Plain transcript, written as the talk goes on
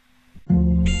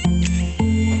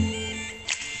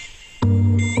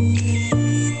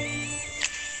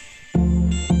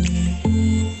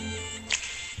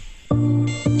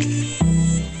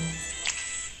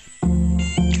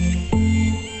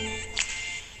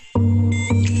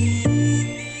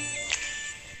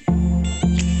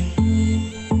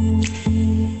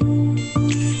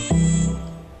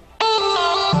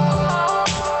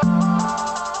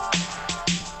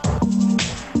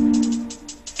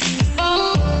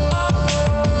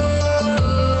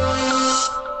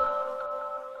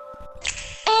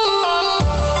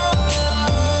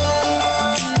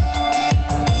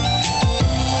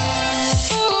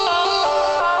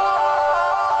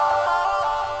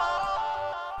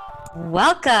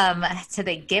Welcome to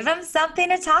the Give 'em Something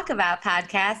to Talk About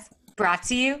podcast, brought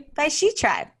to you by She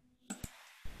Tribe.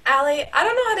 Allie, I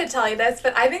don't know how to tell you this,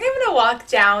 but I think I'm gonna walk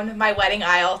down my wedding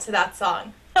aisle to that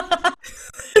song. I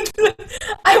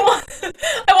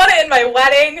want it in my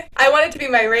wedding. I want it to be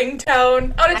my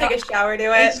ringtone. I want to take a shower to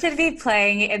It it. should be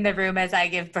playing in the room as I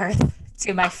give birth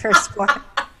to my firstborn.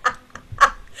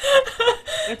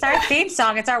 It's our theme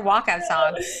song. It's our walkout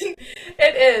song.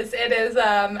 It is. It is.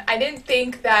 I didn't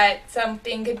think that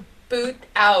something could boot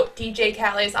out DJ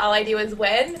Khaled's "All I Do Is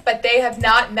Win," but they have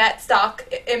not met stock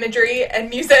imagery and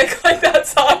music like that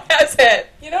song has hit.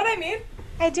 You know what I mean?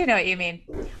 I do know what you mean.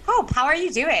 Hope, how are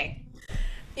you doing?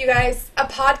 You guys, a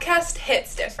podcast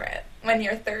hits different when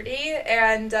you're 30,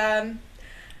 and I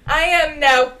am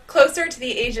now closer to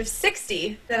the age of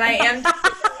 60 than I am.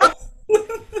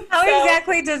 How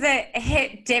exactly does it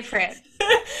hit different?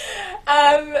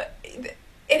 It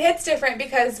hits different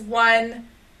because one,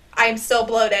 I'm still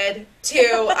bloated.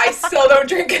 Two, I still don't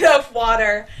drink enough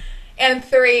water. And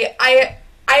three, I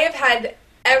have had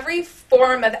every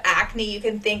form of acne you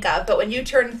can think of, but when you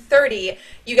turn 30,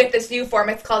 you get this new form.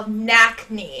 It's called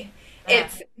neckne.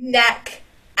 It's neck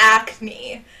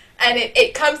acne. And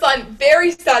it comes on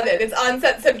very sudden. Its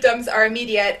onset symptoms are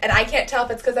immediate, and I can't tell if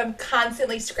it's because I'm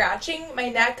constantly scratching my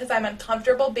neck because I'm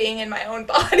uncomfortable being in my own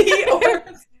body, or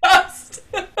if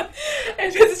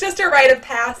it's just a rite of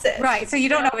passage. Right, so you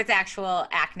don't know if it's actual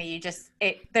acne.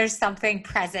 There's something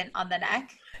present on the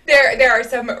neck. There are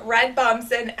some red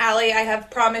bumps, and Allie, I have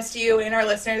promised you and our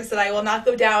listeners that I will not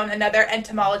go down another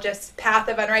entomologist's path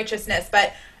of unrighteousness,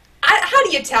 but how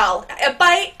do you tell? A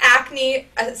bite, acne,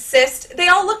 a cyst, they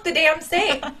all look the damn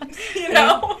same, you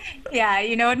know? Yeah,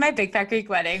 you know, in my Big Fat Greek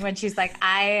wedding, when she's like,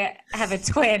 I have a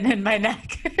twin in my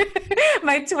neck.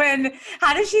 My twin,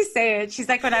 how does she say it? She's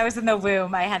like, when I was in the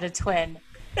womb, I had a twin.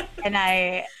 And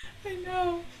I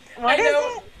know. What is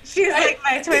it? She's like,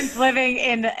 my twin's living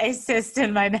in a cyst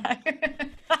in my neck.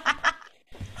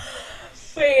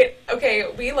 Wait, okay,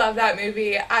 we love that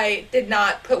movie. I did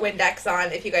not put Windex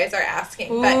on, if you guys are asking.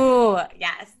 Ooh,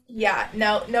 yes. Yeah,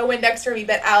 no Windex for me.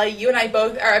 But Allie, you and I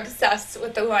both are obsessed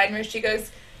with the line where she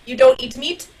goes, "You don't eat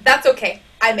meat? That's okay.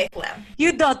 I make lamb."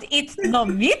 You don't eat no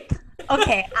meat?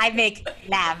 Okay, I make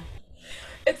lamb.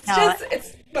 It's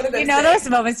one of those You know things. those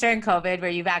moments during COVID where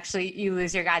you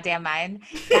lose your goddamn mind?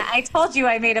 Yeah, I told you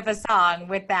I made up a song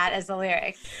with that as a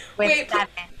lyric. Wait, that.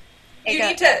 you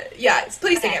need to,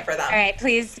 please sing it for them. All right,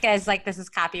 please, guys, like, this is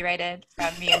copyrighted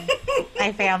from me and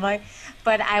my family.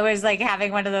 But I was, like,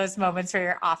 having one of those moments where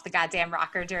you're off the goddamn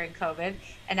rocker during COVID,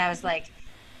 and I was, like,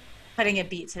 putting a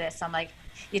beat to this. I'm like,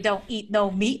 you don't eat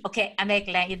no meat, okay, I make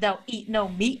lamb. You don't eat no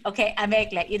meat, okay, I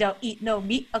make lamb. You don't eat no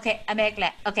meat, okay, I make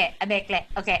lamb. Okay, I make lamb.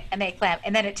 Okay, I make lamb.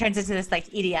 And then it turns into this, like,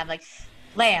 EDM, like,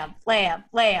 lamb, lamb,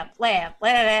 lamb, lamb,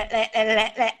 lamb,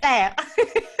 lamb, lamb.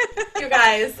 You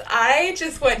guys, I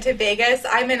just went to Vegas.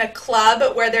 I'm in a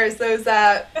club where there's those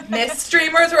mist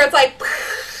streamers where it's like,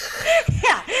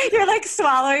 Yeah, you're like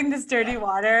swallowing this dirty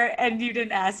water and you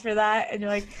didn't ask for that. And you're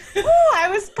like, I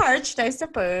was parched, I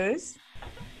suppose.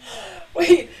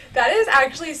 wait, that is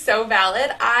actually so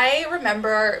valid. I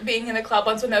remember being in a club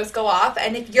once when those go off,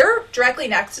 and if you're directly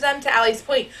next to them, to Allie's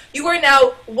point, you are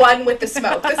now one with the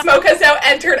smoke. The smoke has now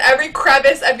entered every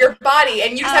crevice of your body,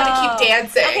 and you just have to keep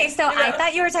dancing. Okay, so you know? I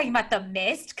thought you were talking about the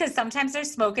mist, because sometimes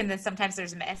there's smoke and then sometimes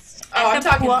there's mist. I'm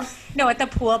talking... at the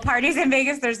pool parties in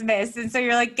Vegas, there's mist. And so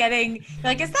you're like,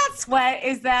 is that sweat?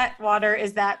 Is that water?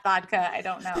 Is that vodka? I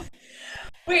don't know.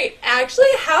 Wait, actually,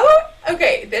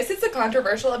 okay, this is a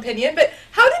controversial opinion, but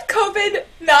how did COVID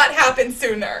not happen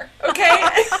sooner? Okay?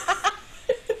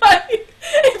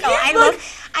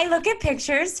 I look at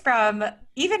pictures from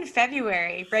even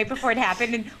February, right before it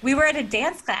happened, and we were at a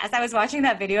dance class. I was watching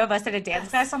that video of us at a dance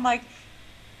class. I'm like,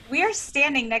 we are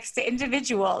standing next to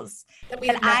individuals that we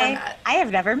have never met. I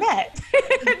have never met.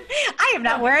 I am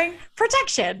not wearing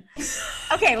protection.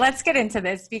 Okay, let's get into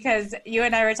this, because you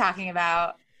and I were talking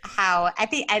about how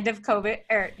at the end of COVID,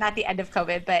 or not the end of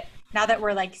COVID, but now that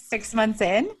we're like 6 months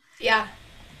in, yeah,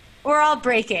 we're all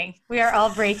breaking. We are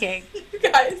all breaking. You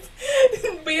guys,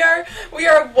 we are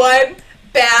one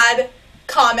bad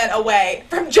comment away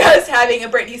from just having a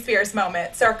Britney Spears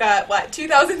moment, circa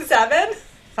 2007?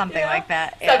 Something like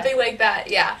that. Yeah. Something like that,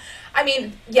 yeah. I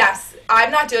mean, yes,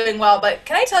 I'm not doing well, but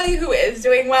can I tell you who is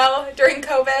doing well during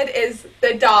COVID is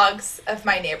the dogs of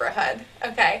my neighborhood,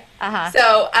 okay?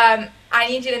 So, I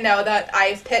need you to know that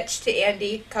I've pitched to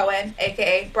Andy Cohen,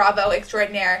 a.k.a. Bravo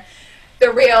Extraordinaire,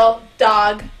 the real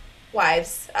dog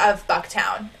wives of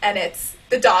Bucktown, and it's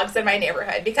the dogs in my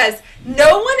neighborhood, because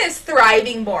no one is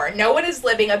thriving more, no one is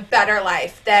living a better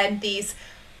life than these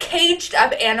caged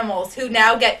up animals who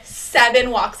now get 7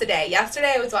 walks a day.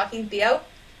 Yesterday I was walking Theo,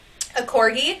 a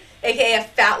corgi, aka a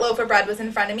fat loaf of bread, was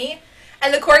in front of me,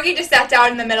 and the corgi just sat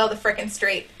down in the middle of the frickin'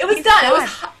 street. It was done. It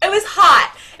was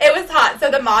hot. It was hot.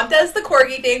 So the mom does the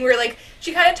corgi thing where, like,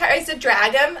 she kind of tries to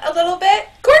drag him a little bit.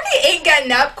 Corgi ain't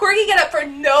getting up. Corgi get up for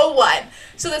no one.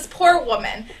 So this poor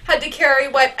woman had to carry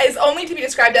what is only to be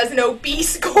described as an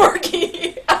obese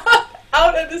corgi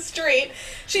out of the street.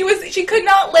 She could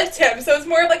not lift him, so it was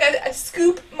more of like a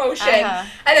scoop motion. And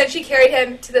then she carried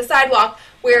him to the sidewalk,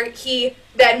 where he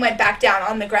then went back down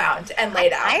on the ground and lay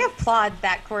down. I applaud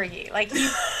that corgi. Like,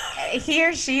 he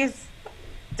or she is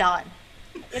done.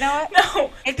 You know what?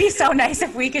 No. It'd be so nice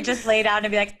if we could just lay down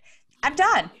and be like, I'm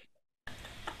done.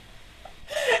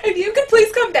 If you could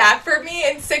please come back for me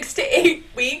in 6 to 8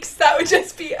 weeks, that would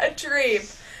just be a dream.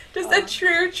 Just a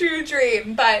true, true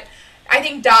dream. But I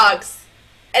think dogs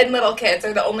and little kids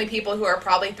are the only people who are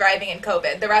probably thriving in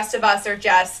COVID. The rest of us are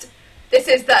just, this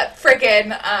is the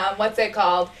friggin', what's it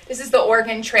called? This is the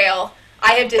Oregon Trail.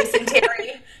 I have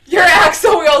dysentery. Your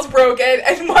axle wheel's broken,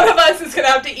 and one of us is going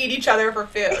to have to eat each other for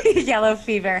food. Yellow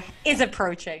fever is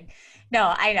approaching.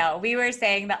 No, I know. We were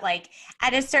saying that, like,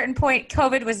 at a certain point,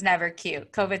 COVID was never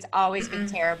cute. COVID's always been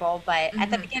terrible. But at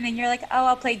the beginning, you're like, oh,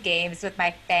 I'll play games with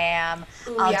my fam.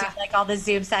 I'll do, like, all the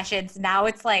Zoom sessions. Now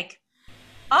it's like,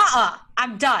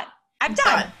 I'm done. I'm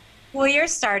done. Well, you're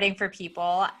starting for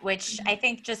people, which I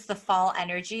think just the fall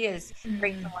energy is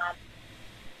bringing a lot of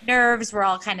nerves. We're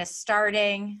all kind of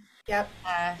starting. Yep.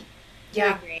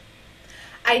 Yeah. Agree?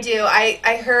 I do.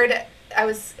 I heard, it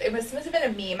must have been a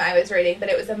meme I was reading, but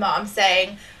it was a mom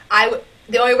saying,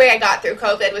 the only way I got through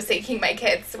COVID was thinking my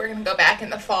kids were going to go back in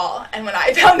the fall. And when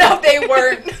I found out they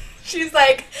weren't, she's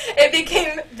like, it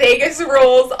became Vegas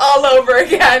rules all over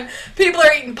again. People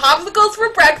are eating popsicles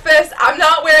for breakfast. I'm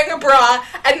not wearing a bra.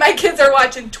 And my kids are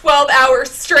watching 12 hours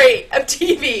straight of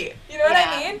TV. You know what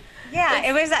I mean? Yeah,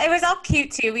 it was all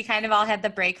cute too. We kind of all had the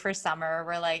break for summer.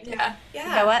 We're like, you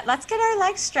know what? Let's get our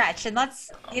legs stretched and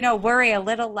let's, worry a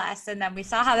little less. And then we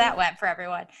saw how that went for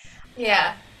everyone.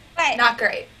 Yeah, but not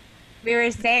great. We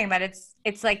were saying that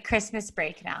it's like Christmas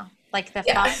break now. Like the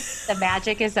fun, the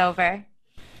magic is over.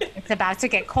 It's about to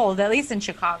get cold, at least in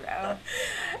Chicago.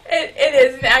 It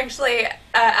is. And actually,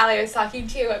 Allie, I was talking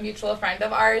to a mutual friend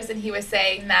of ours, and he was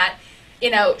saying that,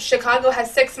 Chicago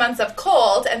has 6 months of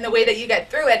cold, and the way that you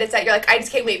get through it is that you're like, I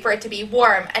just can't wait for it to be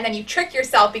warm. And then you trick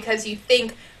yourself because you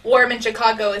think warm in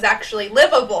Chicago is actually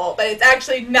livable, but it's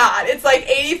actually not. It's like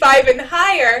 85 and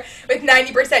higher with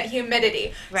 90%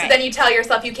 humidity. Right. So then you tell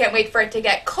yourself you can't wait for it to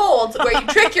get cold, where you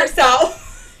trick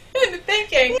yourself into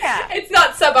thinking it's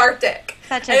not subarctic.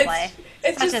 Such is life.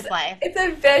 Such is life. It's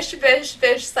a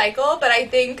vish cycle, but I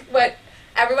think what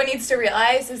everyone needs to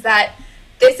realize is that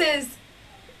this is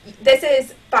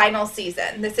final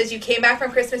season. This is, you came back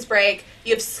from Christmas break,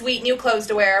 you have sweet new clothes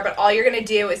to wear, but all you're going to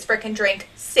do is frickin' drink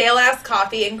stale-ass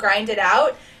coffee and grind it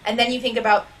out, and then you think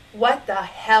about, what the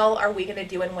hell are we going to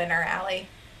do in winter, Allie?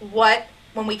 What,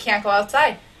 when we can't go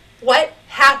outside? What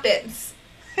happens?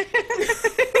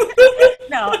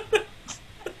 No,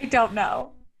 I don't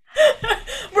know.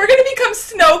 We're going to become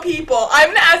snow people. I'm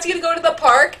going to ask you to go to the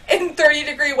park in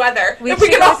 30-degree weather. We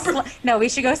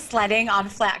should go sledding on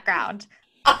flat ground.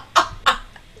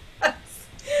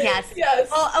 Yes.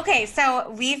 Well, okay,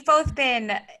 so we've both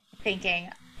been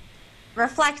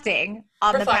reflecting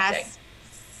on the past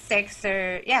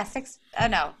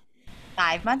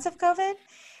 5 months of COVID,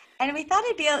 and we thought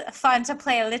it'd be fun to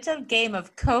play a little game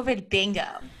of COVID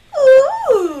bingo.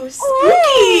 Ooh,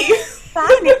 spooky!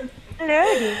 Fun.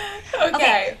 Nerdy.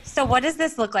 Okay. So what does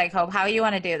this look like, Hope? How you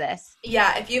want to do this?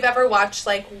 Yeah, if you've ever watched,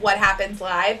 like, What Happens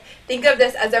Live, think of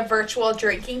this as a virtual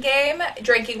drinking game.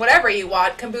 Drinking whatever you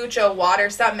want. Kombucha, water,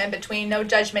 something in between. No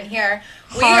judgment here.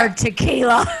 Hard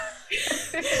tequila.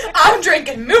 I'm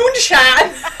drinking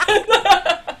moonshine.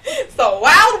 It's the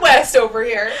Wild West over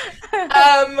here.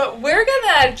 We're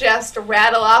going to just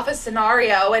rattle off a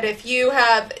scenario, and if you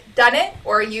have done it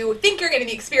or you think you're going to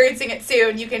be experiencing it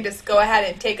soon, you can just go ahead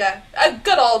and take a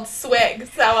good old swig.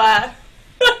 So,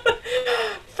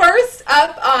 first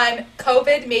up on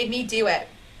COVID Made Me Do It.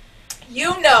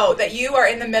 You know that you are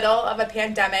in the middle of a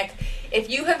pandemic if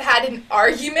you have had an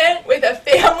argument with a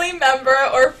family member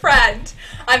or friend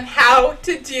on how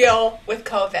to deal with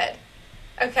COVID.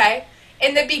 Okay?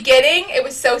 In the beginning, it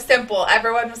was so simple.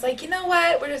 Everyone was like, you know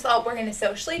what? We're going to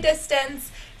socially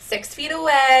distance 6 feet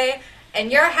away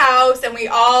in your house. And it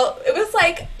was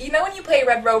like, when you play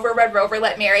Red Rover,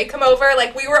 Let Mary come over?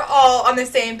 Like, we were all on the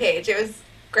same page. It was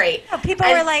great. No, people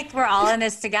were like, we're all in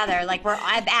this together. Like,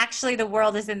 the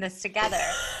world is in this together.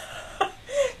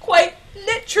 Quite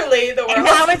literally the And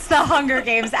now world. it's the Hunger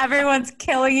Games. Everyone's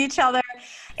killing each other.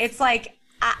 It's like,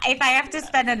 if I have to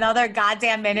spend another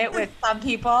goddamn minute with some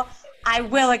people, I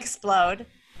will explode.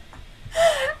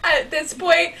 At this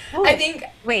point, I Ooh, think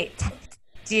wait.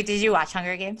 Did you watch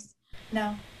Hunger Games?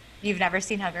 no, You've never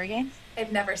seen Hunger Games?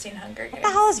 I've never seen Hunger What the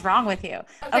hell Games. is wrong with you?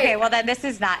 Okay, Okay, well then this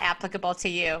is not applicable to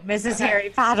you, Mrs. okay. Harry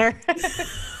Potter.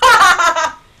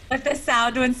 But the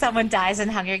sound when someone dies in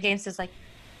Hunger Games is like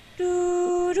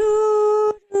doo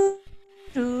doo doo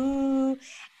doo,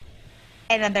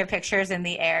 and then their pictures in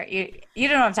the air. You don't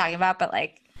know what I'm talking about, but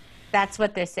like that's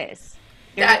what this is.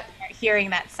 You're gonna That start hearing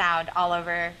that sound all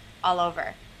over,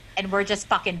 and we're just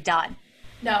fucking done.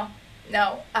 no,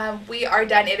 no, we are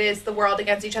done. It is the world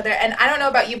against each other, and I don't know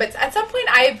about you, but at some point,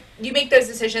 you make those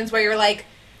decisions where you're like,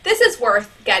 this is worth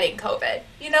getting COVID.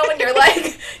 You know, when you're like,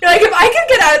 if I can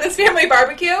get out of this family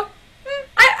barbecue,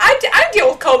 I deal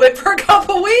with COVID for a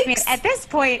couple I mean, weeks. at this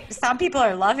point, some people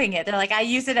are loving it. They're like, I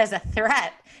use it as a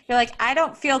threat. You're like, I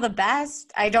don't feel the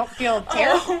best. I don't feel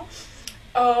terrible.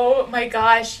 Oh, oh my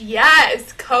gosh,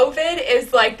 yes. COVID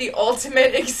is like the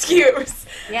ultimate excuse.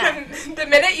 Yeah. The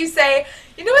minute you say,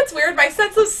 you know what's weird? My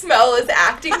sense of smell is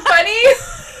acting funny.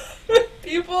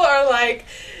 People are like,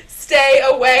 stay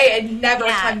away and never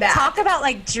come back. Talk about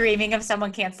like dreaming of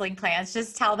someone canceling plans.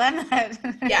 Just tell them that.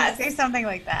 Yes. Say something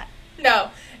like that.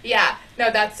 No, yeah, no,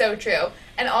 that's so true.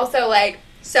 And also, like,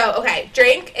 so, okay,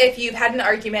 drink if you've had an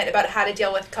argument about how to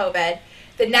deal with COVID.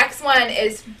 The next one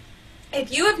is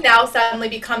if you have now suddenly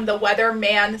become the weather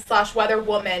man / weather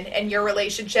woman in your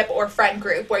relationship or friend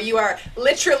group where you are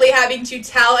literally having to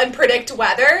tell and predict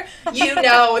weather, you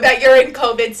know that you're in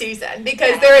COVID season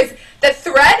because there is the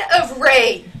threat of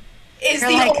rain is You're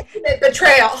the like, ultimate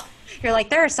betrayal. you're like,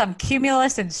 there are some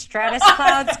cumulus and stratus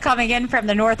clouds coming in from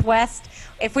the northwest.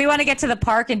 If we want to get to the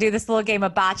park and do this little game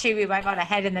of bocce, we might want to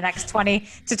head in the next 20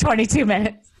 to 22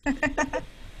 minutes.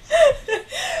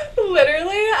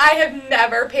 Literally, I have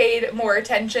never paid more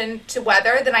attention to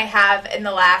weather than I have in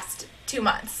the last 2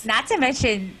 months. Not to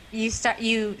mention, you start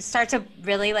to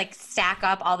really like stack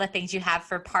up all the things you have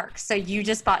for parks. So you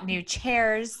just bought new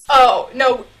chairs. Oh,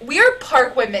 no, we are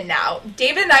park women now.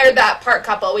 David and I are that park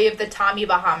couple. We have the Tommy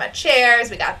Bahama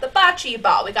chairs, we got the bocce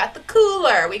ball, we got the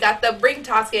cooler, we got the ring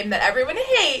toss game that everyone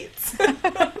hates.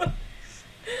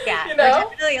 Yeah, You we're know?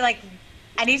 definitely like,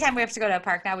 anytime we have to go to a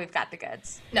park now, we've got the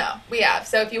goods. No, we have.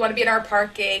 So if you want to be in our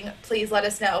parking, please let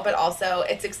us know. But also,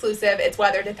 it's exclusive, it's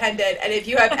weather dependent, and if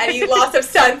you have any loss of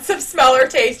sense of smell or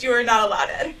taste, you are not allowed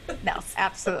in. No,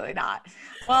 absolutely not.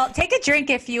 Well, take a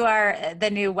drink if you are the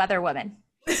new weather woman.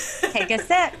 Take a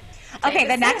sip. Okay,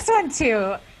 the next one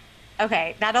too.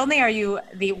 Okay, not only are you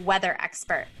the weather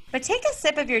expert, but take a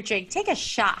sip of your drink. Take a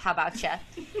shot. How about you?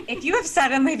 If you have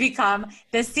suddenly become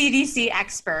the CDC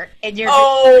expert in your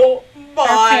Oh or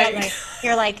my. family,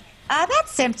 you're like, that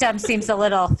symptom seems a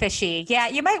little fishy. Yeah,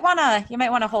 you might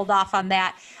wanna hold off on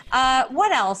that.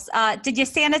 What else? Did you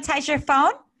sanitize your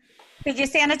phone? Did you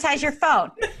sanitize your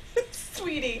phone?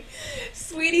 Sweetie,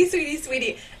 sweetie, sweetie,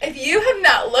 sweetie. If you have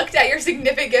not looked at your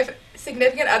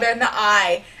significant other in the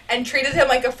eye and treated him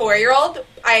like a 4-year-old,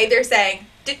 they're saying,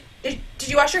 did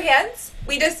you wash your hands?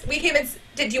 We came in.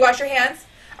 Did you wash your hands?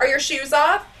 Are your shoes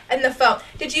off? And the phone.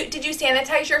 Did you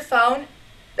sanitize your phone?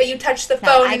 But you touched the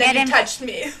phone and then you touched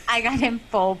me. I got in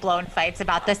full blown fights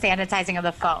about the sanitizing of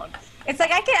the phone. It's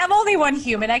like I'm only one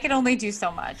human. I can only do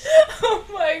so much. Oh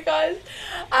my gosh.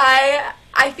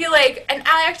 I feel like, and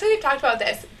I actually talked about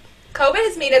this. COVID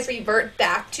has made us revert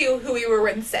back to who we were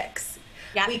in 6.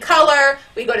 Yeah. We color,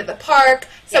 we go to the park,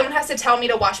 someone has to tell me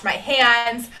to wash my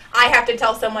hands, I have to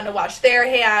tell someone to wash their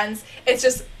hands. It's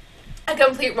just a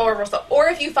complete role reversal. Or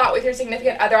if you fought with your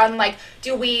significant other on, like,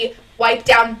 do we wipe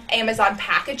down Amazon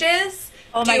packages?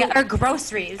 Oh my God. Or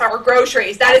groceries. Or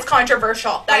groceries. That is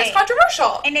controversial. That is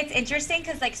controversial. And it's interesting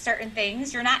because, like, certain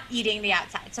things, you're not eating the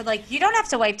outside. So, like, you don't have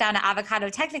to wipe down an avocado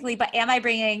technically, but am I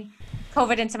bringing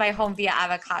COVID into my home via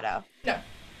avocado? No.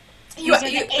 These are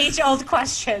the age-old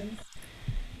questions.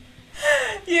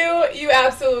 You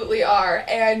absolutely are.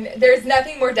 And there's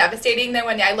nothing more devastating than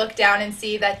when I look down and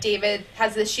see that David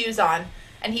has the shoes on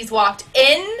and he's walked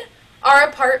in our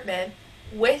apartment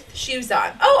with shoes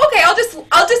on. Oh, okay,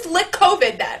 I'll just lick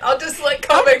COVID then. I'll just lick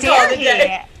COVID and call it a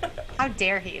day. How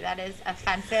dare he? That is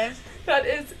offensive. That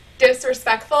is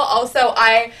disrespectful. Also,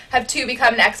 I have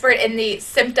become an expert in the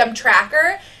symptom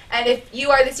tracker. And if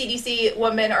you are the CDC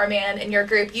woman or man in your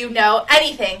group, you know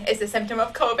anything is a symptom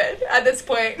of COVID at this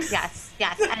point. Yes,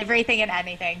 everything and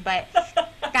anything. But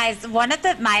guys, one of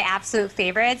my absolute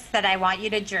favorites that I want you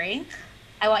to drink,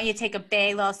 I want you to take a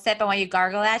big little sip. I want you to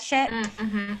gargle that shit.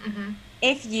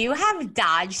 If you have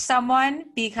dodged someone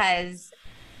because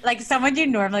like someone you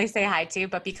normally say hi to,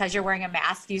 but because you're wearing a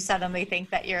mask, you suddenly think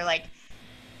that you're like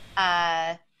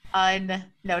uh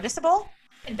unnoticeable.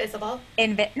 Invisible.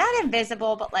 Not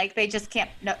invisible, but like they just can't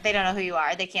no, they don't know who you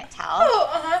are. They can't tell. Oh,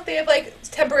 uh-huh. They have like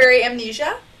temporary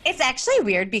amnesia. It's actually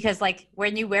weird because like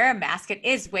when you wear a mask, it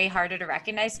is way harder to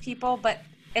recognize people, but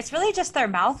it's really just their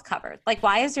mouth covered. Like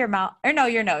why is your mouth or no,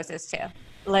 your nose is too.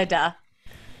 Lida.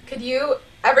 Could you,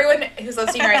 everyone who's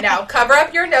listening right now, cover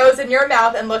up your nose and your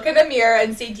mouth and look in the mirror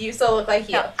and see, do you still look like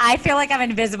you? No, I feel like I'm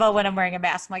invisible when I'm wearing a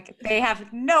mask. I'm like they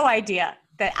have no idea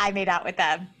that I made out with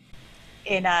them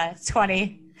in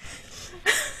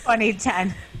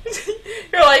 2010.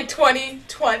 You're like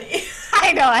 2020.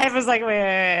 I know. I was like,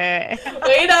 wait.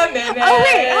 Wait a minute. Oh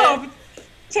wait. Oh,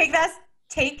 take us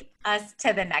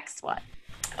to the next one.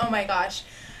 Oh my gosh.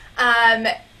 Um,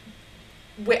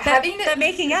 having The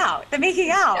making out. The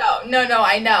making out. No,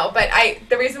 I know. But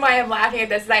the reason why I'm laughing at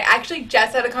this is I actually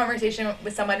just had a conversation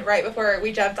with someone right before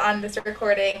we jumped on this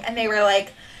recording, and they were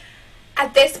like,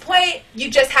 at this point,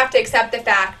 you just have to accept the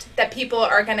fact that people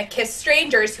are going to kiss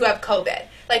strangers who have COVID.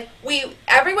 Like,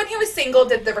 everyone who was single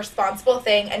did the responsible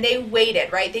thing, and they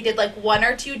waited, right? They did, like, 1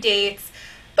 or 2 dates.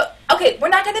 But, okay, we're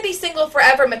not going to be single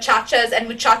forever, muchachas and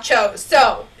muchachos.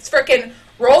 So, it's freaking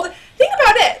roll. Think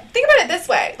about it. Think about it this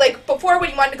way. Like, before when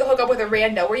you wanted to go hook up with a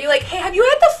rando, were you like, hey, have you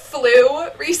had the flu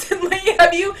recently?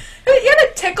 Have you had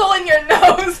a tickle in your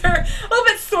nose or a little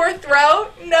bit sore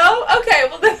throat? No? Okay,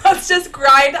 well, then let's just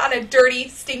grind on a dirty,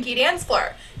 stinky dance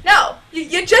floor. No,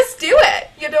 you just do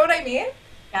it. You know what I mean?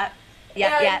 Yep.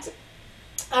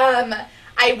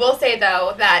 I will say,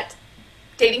 though, that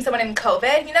dating someone in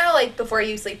COVID, you know, like before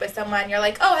you sleep with someone, you're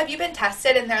like, oh, have you been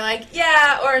tested? And they're like,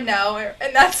 yeah or no.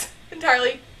 And that's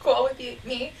entirely cool with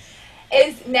me.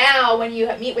 Is now when you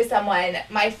meet with someone,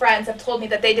 my friends have told me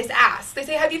that they just ask. They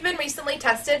say, have you been recently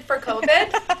tested for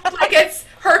COVID? Like it's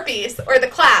herpes or the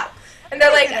clap. And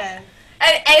they're like, and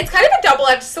it's kind of a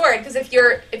double-edged sword because if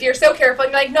you're so careful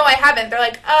and you're like, no, I haven't, they're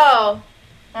like, oh,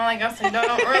 well, I guess I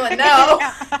don't really know.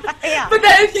 Yeah. But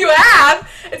then if you have,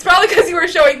 it's probably because you were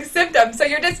showing symptoms. So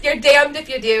you're damned if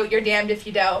you do, you're damned if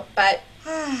you don't. But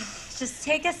just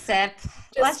take a sip.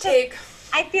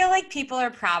 I feel like people are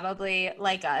probably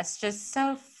like us, just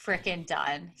so freaking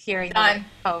done hearing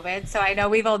COVID. So I know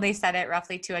we've only said it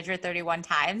roughly 231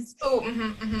 times. Oh,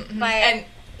 but and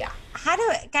yeah.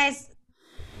 Guys,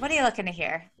 what are you looking to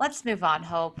hear? Let's move on,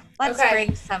 Hope. Let's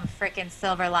bring some freaking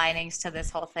silver linings to this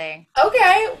whole thing.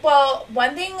 Okay. Well,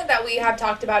 one thing that we have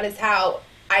talked about is how,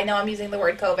 I know I'm using the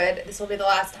word COVID. This will be the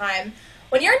last time.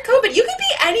 When you're in COVID, you can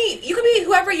be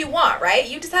whoever you want, right?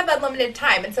 You just have unlimited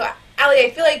time. And so, Allie,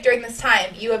 I feel like during this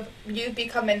time, you've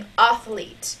become an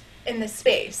athlete in this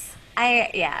space.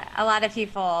 A lot of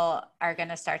people are going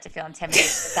to start to feel intimidated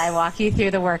as I walk you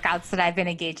through the workouts that I've been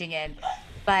engaging in.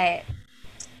 But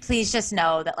please just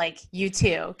know that, like, you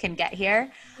too can get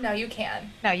here. No, you can.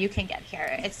 No, you can get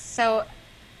here. It's so,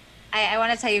 I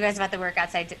want to tell you guys about the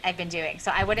workouts I've been doing.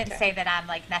 So I wouldn't say that I'm,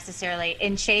 like, necessarily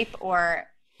in shape or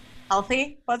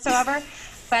healthy whatsoever,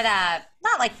 but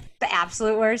not, like, the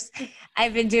absolute worst.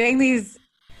 I've been doing these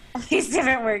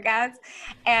different workouts,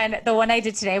 and the one I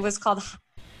did today was called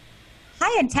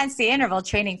high intensity interval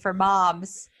training for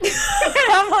moms. And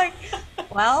I'm like,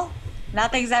 well,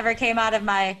 nothing's ever came out of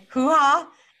my hoo-ha,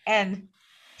 and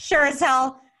sure as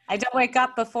hell, I don't wake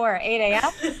up before 8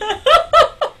 a.m.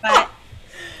 But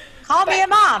call me a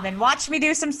mom and watch me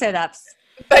do some sit-ups.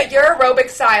 But your aerobic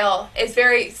style is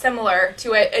very similar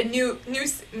to a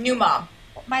new mom.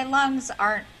 My lungs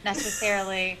aren't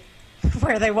necessarily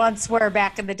where they once were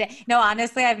back in the day. No,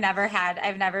 honestly, I've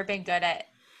never been good at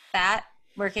that,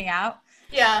 working out.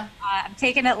 Yeah. I'm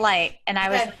taking it light. And I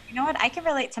was like, you know what? I can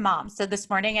relate to mom. So this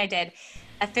morning I did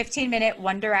a 15-minute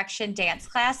One Direction dance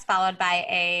class followed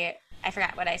by I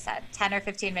forgot what I said, 10 or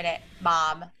 15-minute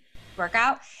mom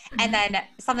workout. Mm-hmm. And then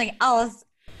something else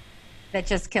that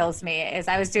just kills me is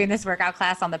I was doing this workout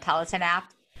class on the Peloton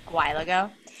app a while ago.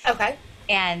 Okay.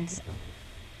 And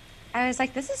I was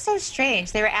like, this is so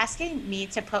strange. They were asking me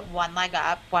to put one leg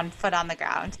up, one foot on the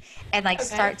ground, and like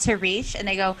start to reach. And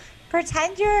they go,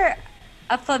 pretend you're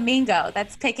a flamingo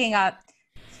that's picking up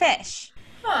fish.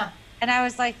 Huh. And I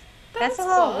was like, that's a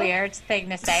little weird thing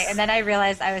to say. And then I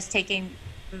realized I was taking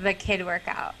the kid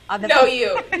workout on the No,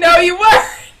 you were. No, you were.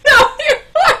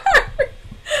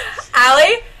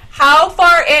 Allie, how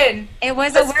far in? It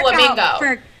was a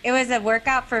workout it was a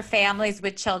workout for families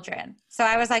with children. So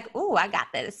I was like, ooh, I got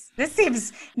this. This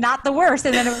seems not the worst.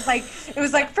 And then it was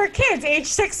like for kids age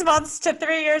 6 months to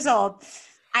 3 years old.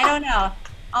 I don't know.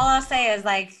 All I'll say is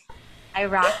like, I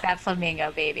rock that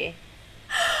flamingo, baby.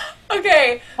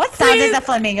 Okay. What sound does a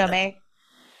flamingo make?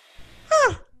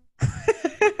 Huh.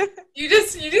 You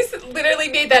just literally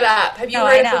made that up. Have you No,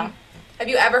 I heard know. have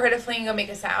you ever heard a flamingo make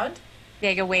a sound?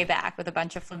 Yeah, go way back with a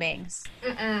bunch of flamings.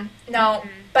 Mm-mm. No,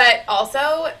 but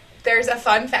also there's a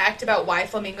fun fact about why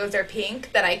flamingos are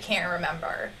pink that I can't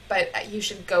remember, but you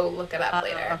should go look it up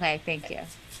later. Okay, thank you.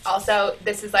 Also,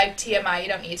 this is like TMI, you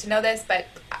don't need to know this, but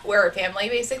we're a family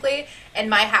basically. In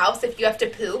my house, if you have to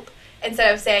poop,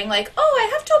 instead of saying like, oh,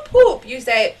 I have to poop, you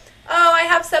say, oh, I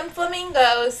have some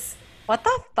flamingos. What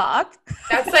the fuck?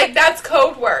 That's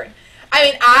code word. I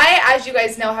mean, as you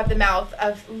guys know, have the mouth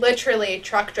of literally a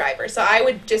truck driver. So I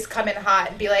would just come in hot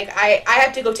and be like, I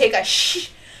have to go take a shh.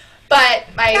 But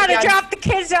my Gotta drop the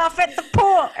kids off at the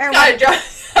pool. gotta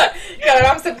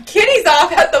drop some kitties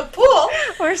off at the pool.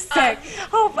 We're sick.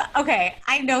 Okay.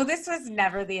 I know this was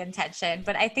never the intention,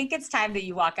 but I think it's time that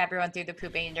you walk everyone through the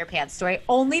pooping in your pants story,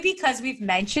 only because we've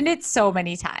mentioned it so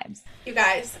many times. You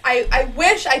guys, I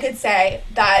wish I could say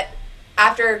that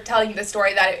after telling you the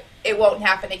story that it won't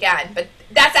happen again, but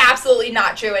that's absolutely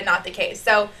not true and not the case.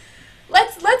 So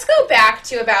let's go back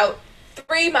to about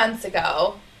 3 months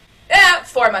ago.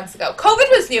 4 months ago. COVID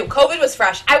was new. COVID was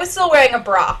fresh. I was still wearing a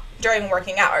bra during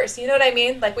working hours. You know what I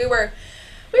mean? Like we were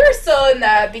still in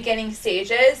the beginning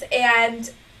stages, and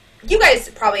you guys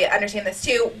probably understand this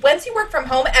too. Once you work from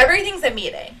home, everything's a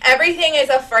meeting. Everything is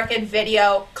a freaking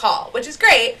video call, which is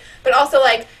great, but also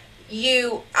like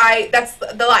that's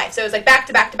the life. So it was like back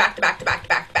to back to back to back to back to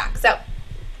back to back. So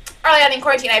early on in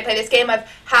quarantine, I played this game of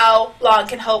how long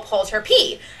can Hope hold her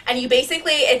pee. And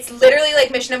it's literally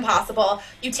like Mission Impossible.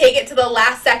 You take it to the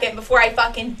last second before I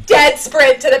fucking dead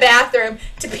sprint to the bathroom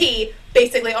to pee,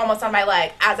 basically almost on my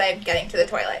leg as I'm getting to the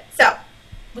toilet. So,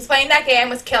 was playing that game,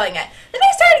 was killing it. Then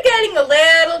I started getting a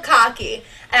little cocky,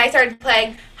 and I started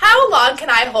playing, how long can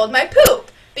I hold my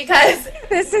poop? Because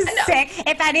this is sick.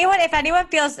 If anyone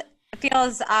feels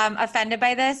offended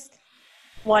by this,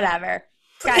 whatever.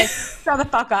 Guys, shut the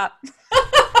fuck up.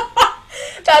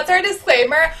 That's our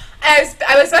disclaimer. I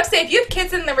was about to say, if you have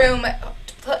kids in the room,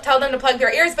 tell them to plug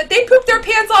their ears, but they poop their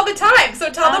pants all the time,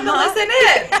 so tell them to listen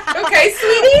in. Okay,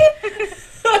 sweetie?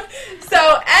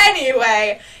 So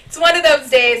anyway, it's one of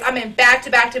those days, I'm in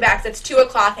back-to-back-to-backs. It's 2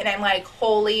 o'clock, and I'm like,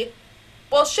 holy,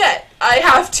 well, shit. I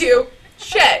have to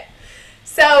shit.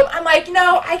 So I'm like,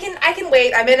 no, I can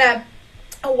wait. I'm in a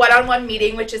one-on-one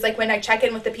meeting, which is like when I check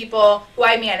in with the people who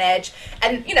I manage,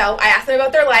 and I ask them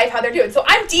about their life, how they're doing. So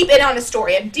I'm deep on a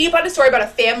story. I'm deep on a story about a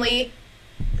family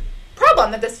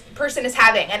problem that this person is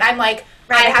having, and I'm like,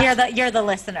 you're the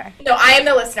listener. No, I am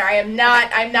the listener. I'm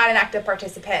not an active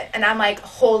participant, and I'm like,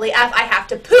 holy F, I have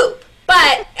to poop,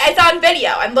 but it's on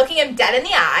video. I'm looking him dead in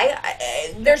the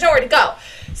eye. There's nowhere to go.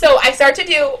 So I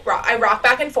I rock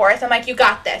back and forth. I'm like, you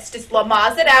got this. Just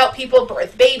Lamaze it out. People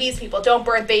birth babies. People don't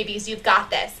birth babies. You've got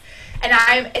this. And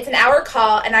it's an hour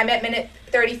call, and I'm at minute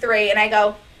 33, and I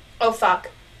go, oh, fuck.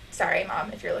 Sorry,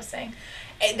 Mom, if you're listening.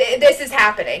 This is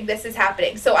happening. This is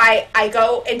happening. So I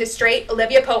go into straight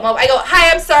Olivia Pope mode. I go,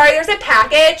 hi, I'm sorry. There's a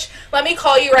package. Let me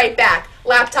call you right back.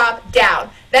 Laptop down.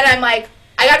 Then I'm like,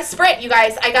 I got to sprint, you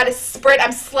guys. I got to sprint.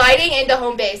 I'm sliding into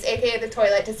home base, a.k.a. the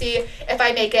toilet, to see if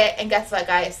I make it. And guess what,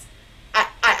 guys?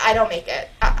 I don't make it.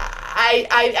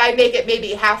 I make it maybe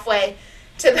halfway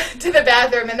to the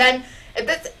bathroom. And then,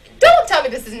 don't tell me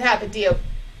this doesn't happen to you.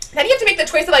 Then you have to make the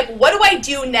choice of, like, what do I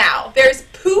do now? There's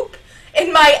poop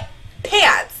in my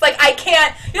pants. Like, I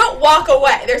can't, you don't walk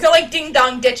away. There's no, like,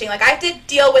 ding-dong ditching. Like, I have to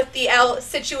deal with the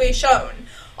situation.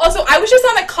 Also, I was just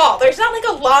on a call. There's not, like,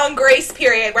 a long grace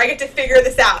period where I get to figure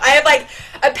this out. I have, like,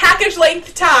 a package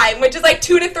length time, which is, like,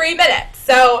 2 to 3 minutes.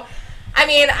 So, I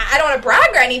mean, I don't want to brag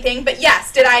or anything, but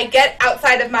yes, did I get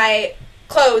outside of my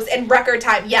clothes in record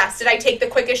time? Yes. Did I take the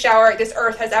quickest shower this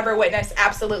earth has ever witnessed?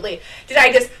 Absolutely. Did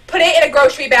I just put it in a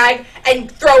grocery bag and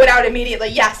throw it out immediately?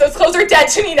 Yes. Those clothes are dead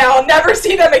to me now. I'll never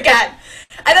see them again.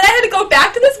 And then I had to go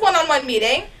back to this one-on-one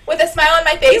meeting with a smile on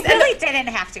my face. You really didn't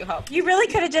have to, Hope. You really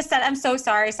could have just said, I'm so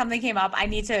sorry, something came up. I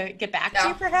need to get back to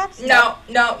you, perhaps? No.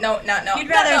 You'd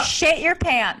rather shit your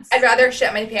pants. I'd rather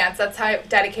shit my pants. That's how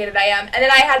dedicated I am. And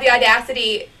then I had the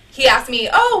audacity. He asked me,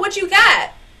 oh, what'd you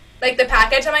get? Like the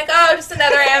package? I'm like, oh, just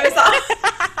another Amazon.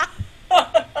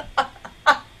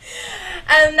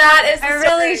 And that is a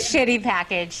really shitty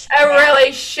package. A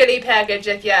really shitty package,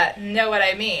 if you know what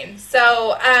I mean.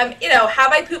 So, have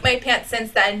I pooped my pants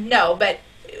since then? No, but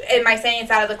am I saying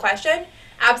it's out of the question?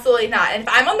 Absolutely not. And if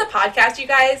I'm on the podcast, you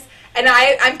guys, and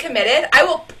I'm committed, I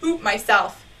will poop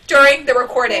myself during the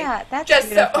recording. Yeah, that's just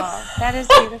beautiful. That is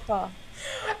beautiful.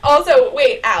 Also,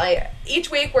 wait, Allie,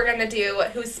 each week we're going to do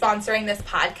who's sponsoring this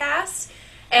podcast.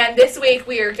 And this week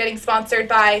we are getting sponsored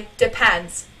by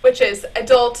Depends, which is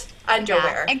adult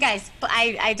underwear. And guys,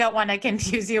 I don't want to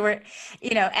confuse you. We're,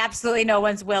 absolutely no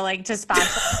one's willing to sponsor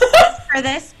us for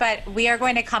this, but we are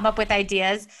going to come up with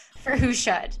ideas for who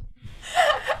should.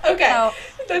 Okay, So,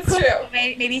 that's true.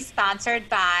 Maybe sponsored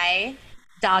by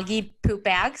Doggy Poop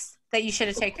Bags that you should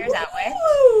have taken yours out with.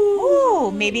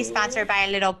 Ooh, maybe sponsored by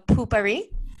a little poopery.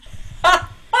 Allie,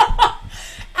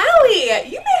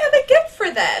 you may have a gift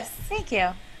for this. Thank you.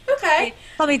 Okay.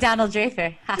 Call me Donald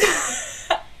Draper.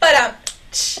 But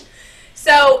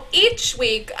so each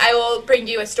week I will bring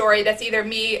you a story that's either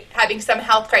me having some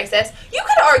health crisis. You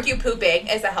could argue pooping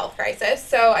is a health crisis.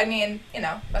 So I mean,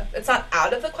 it's not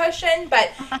out of the question. But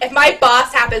if my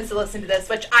boss happens to listen to this,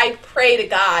 which I pray to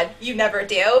God you never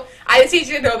do, I just need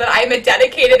you to know that I'm a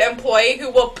dedicated employee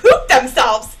who will poop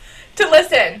themselves to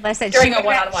listen during a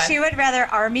one-on-one. She would rather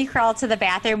army crawl to the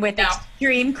bathroom with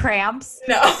extreme cramps.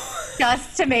 No.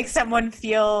 Just to make someone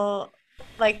feel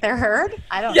like they're heard?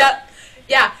 I don't know. Yep.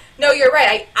 Yeah. No, you're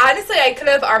right. I could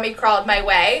have army crawled my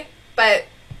way, but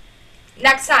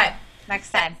next time.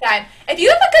 Next time. If you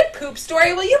have a good poop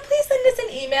story, will you please send us an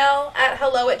email at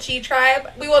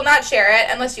hello@GTribe? We will not share it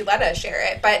unless you let us share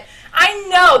it, but I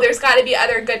know there's got to be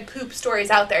other good poop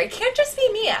stories out there. It can't just be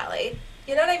me, Allie.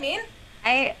 You know what I mean?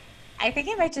 I think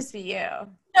it might just be you.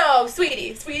 No,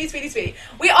 sweetie.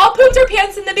 We all pooped our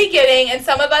pants in the beginning, and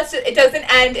some of us, it doesn't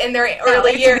end in their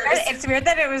early years. It's weird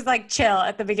that it was like chill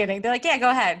at the beginning. They're like, yeah,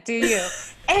 go ahead, do you.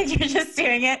 And you're just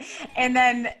doing it. And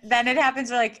then it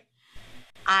happens, we're like,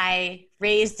 I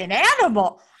raised an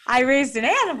animal.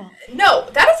 No,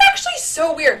 that is actually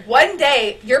so weird. One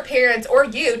day, your parents or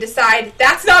you decide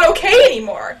that's not okay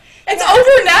anymore. It's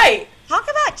overnight. Talk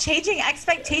about changing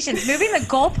expectations, moving the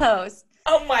goalpost.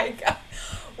 Oh my God.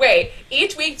 Wait,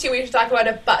 each week, too, we should talk about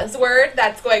a buzzword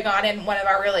that's going on in one of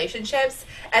our relationships.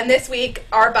 And this week,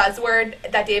 our buzzword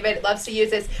that David loves to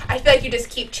use is, I feel like you just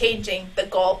keep changing the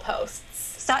goalposts.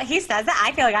 So he says that?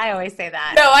 I feel like I always say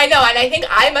that. No, I know. And I think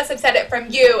I must have said it from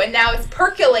you, and now it's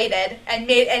perculated and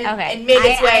made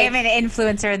its way. I am an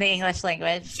influencer in the English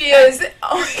language. She is.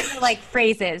 Oh my gosh. Like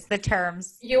phrases, the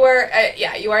terms. You are,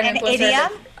 you are an influencer.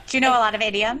 Idiom? Do you know a lot of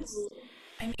idioms?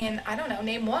 I mean, I don't know.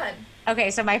 Name one.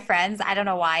 Okay, so my friends, I don't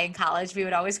know why in college, we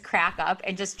would always crack up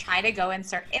and just try to go and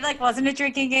it wasn't a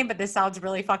drinking game, but this sounds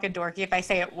really fucking dorky if I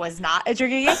say it was not a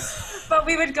drinking game. But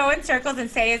we would go in circles and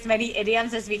say as many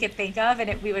idioms as we could think of,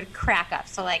 and we would crack up.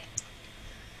 So like,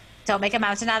 don't make a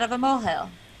mountain out of a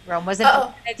molehill. Rome wasn't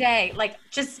built in a day. Like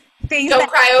just things. Don't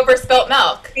cry over spilt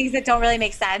milk. Things that don't really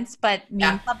make sense, but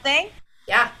mean something.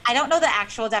 Yeah. I don't know the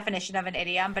actual definition of an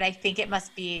idiom, but I think it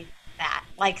must be that,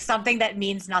 like something that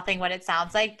means nothing what it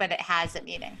sounds like, but it has a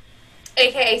meaning.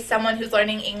 AKA someone who's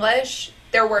learning English,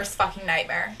 their worst fucking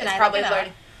nightmare is probably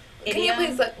learning. Can you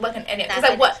please look an idiom?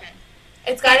 Because what?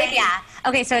 It's got to be. Yeah.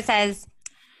 Okay, so it says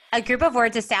a group of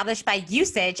words established by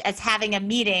usage as having a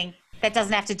meaning that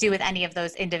doesn't have to do with any of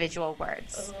those individual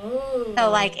words. Ooh.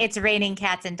 So like it's raining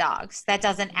cats and dogs. That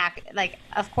doesn't act like,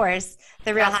 of course,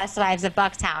 the Real Housewives of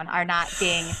Bucktown are not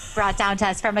being brought down to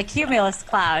us from a cumulus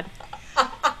cloud.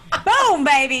 Boom,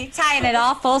 baby. Tying it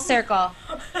all full circle.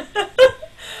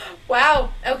 Wow.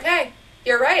 Okay.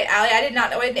 You're right, Allie. I did not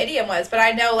know what an idiom was, but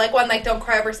I know one like don't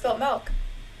cry over spilt milk.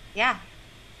 Yeah.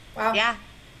 Wow. Yeah.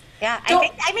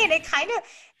 It kind of,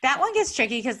 that one gets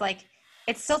tricky because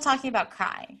it's still talking about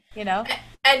crying,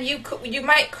 And you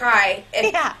might cry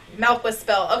if milk was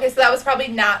spilled. Okay, so that was probably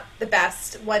not the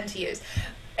best one to use.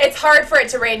 It's hard for it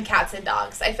to rain cats and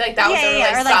dogs. I feel like that was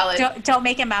a really solid. Don't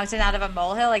make a mountain out of a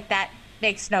molehill. Like that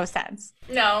makes no sense.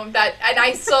 No, and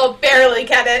I still barely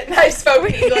get it. And I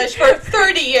spoke English for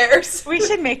 30 years. We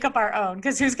should make up our own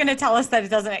because who's going to tell us that it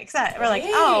doesn't make sense? We're like,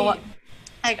 no,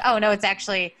 it's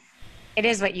actually, it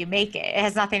is what you make it. It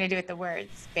has nothing to do with the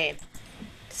words, babe.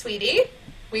 Sweetie,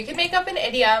 we can make up an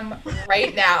idiom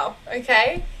right now,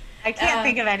 okay? I can't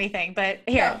think of anything, but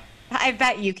here. No. I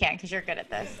bet you can because you're good at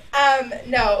this.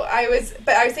 No, I was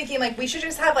thinking we should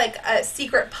just have a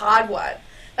secret pod one.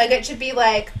 It should be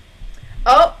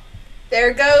oh,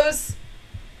 there goes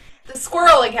the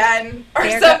squirrel again, or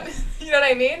something. You know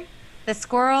what I mean? The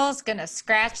squirrel's gonna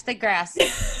scratch the grass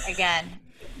again,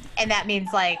 and that means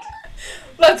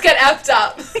let's get effed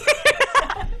up.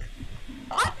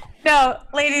 No,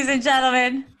 ladies and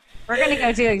gentlemen, we're gonna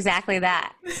go do exactly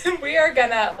that. We are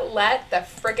gonna let the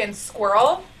frickin'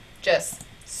 squirrel just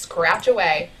scratch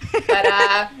away.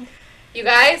 But you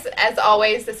guys, as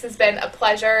always, this has been a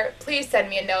pleasure. Please send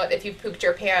me a note if you pooped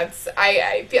your pants.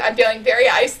 I'm feeling very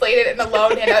isolated and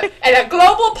alone in a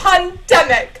global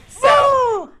pandemic. So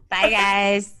Woo! Bye,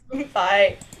 guys.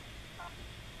 Bye.